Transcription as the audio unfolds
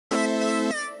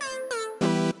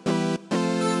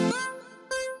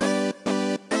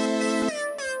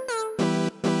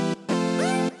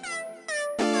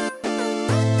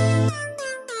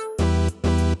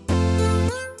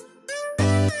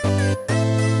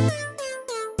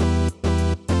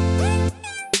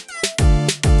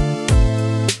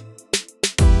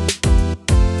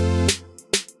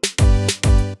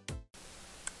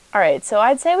All right, so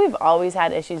I'd say we've always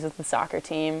had issues with the soccer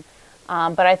team,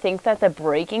 but I think that the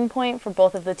breaking point for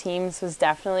both of the teams was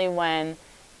definitely when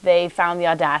they found the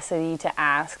audacity to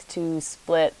ask to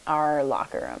split our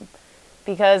locker room.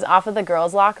 Because off of the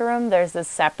girls' locker room, there's this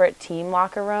separate team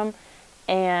locker room,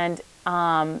 and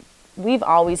we've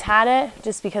always had it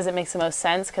just because it makes the most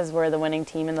sense because we're the winning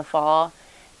team in the fall,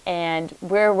 and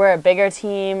we're a bigger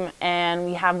team and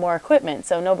we have more equipment,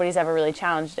 so nobody's ever really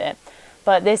challenged it.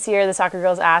 But this year, the soccer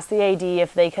girls asked the AD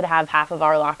if they could have half of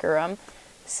our locker room.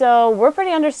 So we're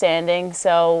pretty understanding,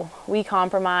 so we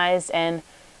compromised, and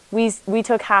we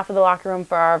took half of the locker room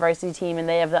for our varsity team, and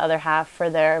they have the other half for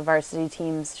their varsity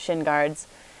team's shin guards.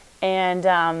 And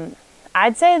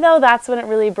I'd say, though, that's when it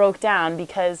really broke down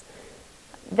because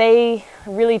they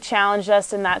really challenged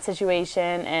us in that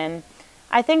situation, and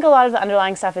I think a lot of the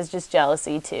underlying stuff is just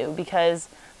jealousy, too, because,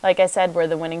 like I said, we're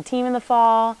the winning team in the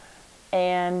fall,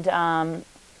 and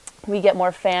we get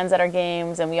more fans at our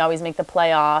games, and we always make the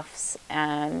playoffs,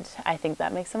 and I think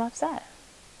that makes them upset.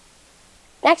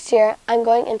 Next year, I'm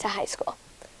going into high school.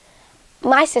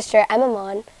 My sister, Emma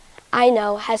Mon, I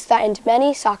know, has threatened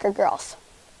many soccer girls,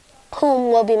 whom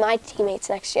will be my teammates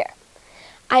next year.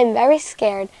 I'm very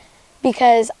scared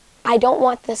because I don't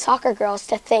want the soccer girls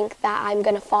to think that I'm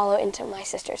going to follow into my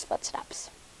sister's footsteps.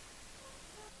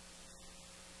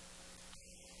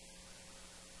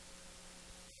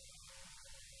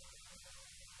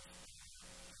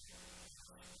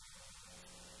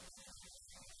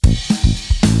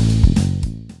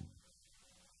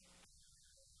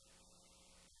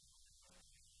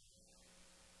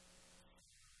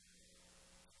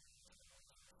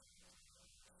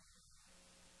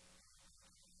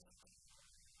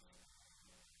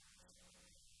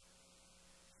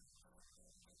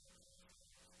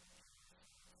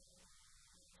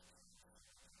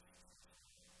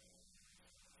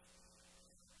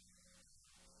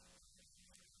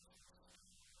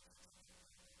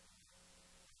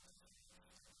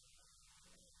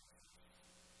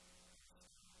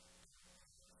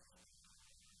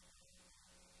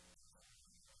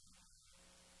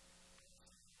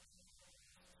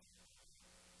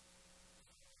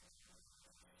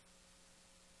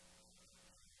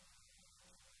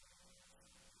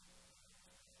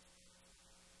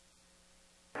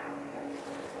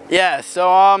 Yeah,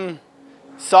 so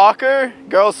soccer,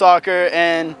 girls soccer,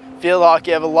 and field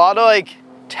hockey have a lot of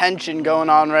tension going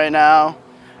on right now.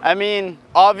 I mean,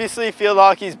 obviously field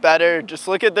hockey's better. Just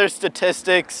look at their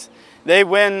statistics. They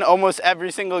win almost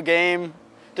every single game.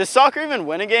 Does soccer even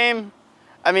win a game?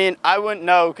 I mean, I wouldn't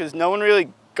know because no one really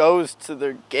goes to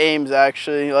their games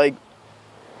actually.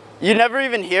 You never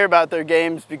even hear about their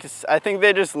games because I think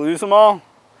they just lose them all.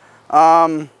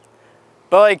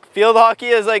 But field hockey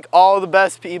is all the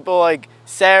best people,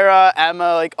 Sarah,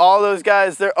 Emma, all those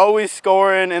guys, they're always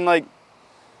scoring. And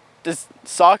does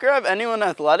soccer have anyone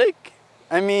athletic?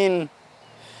 I mean,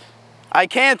 I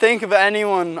can't think of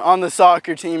anyone on the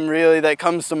soccer team really that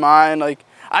comes to mind.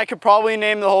 I could probably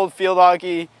name the whole field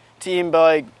hockey team,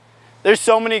 but there's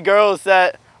so many girls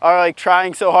that are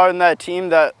trying so hard in that team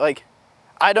that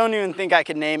I don't even think I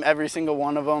could name every single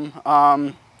one of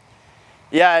them.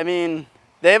 Yeah, I mean,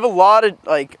 they have a lot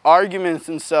of arguments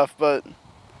and stuff, but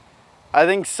I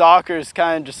think soccer is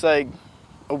kind of just a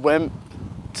wimp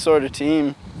sort of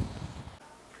team.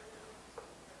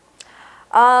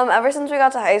 Ever since we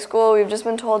got to high school, we've just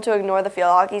been told to ignore the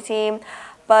field hockey team,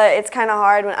 but it's kind of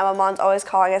hard when Emma Mon's always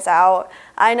calling us out.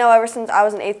 I know ever since I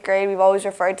was in 8th grade, we've always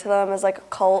referred to them as a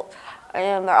cult,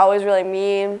 and they're always really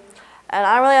mean. And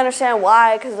I don't really understand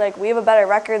why, because we have a better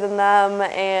record than them,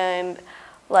 and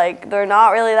they're not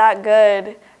really that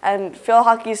good. And field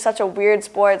hockey is such a weird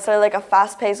sport. It's sort of a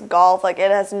fast-paced golf. It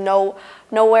has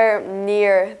nowhere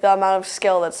near the amount of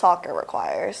skill that soccer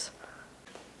requires.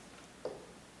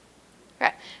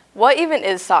 Okay. What even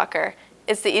is soccer?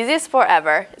 It's the easiest sport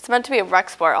ever. It's meant to be a rec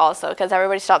sport also because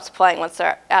everybody stops playing once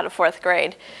they're out of 4th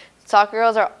grade. Soccer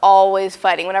girls are always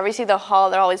fighting. Whenever you see the hall,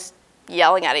 they're always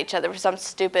yelling at each other for some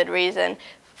stupid reason.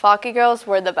 Hockey girls,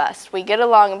 we're the best. We get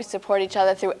along and we support each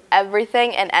other through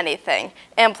everything and anything.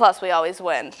 And plus, we always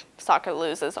win. Soccer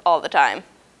loses all the time.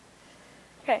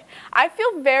 Okay, I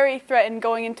feel very threatened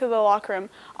going into the locker room.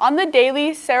 On the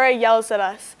daily, Sarah yells at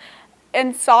us.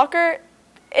 And soccer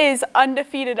is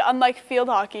undefeated, unlike field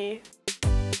hockey.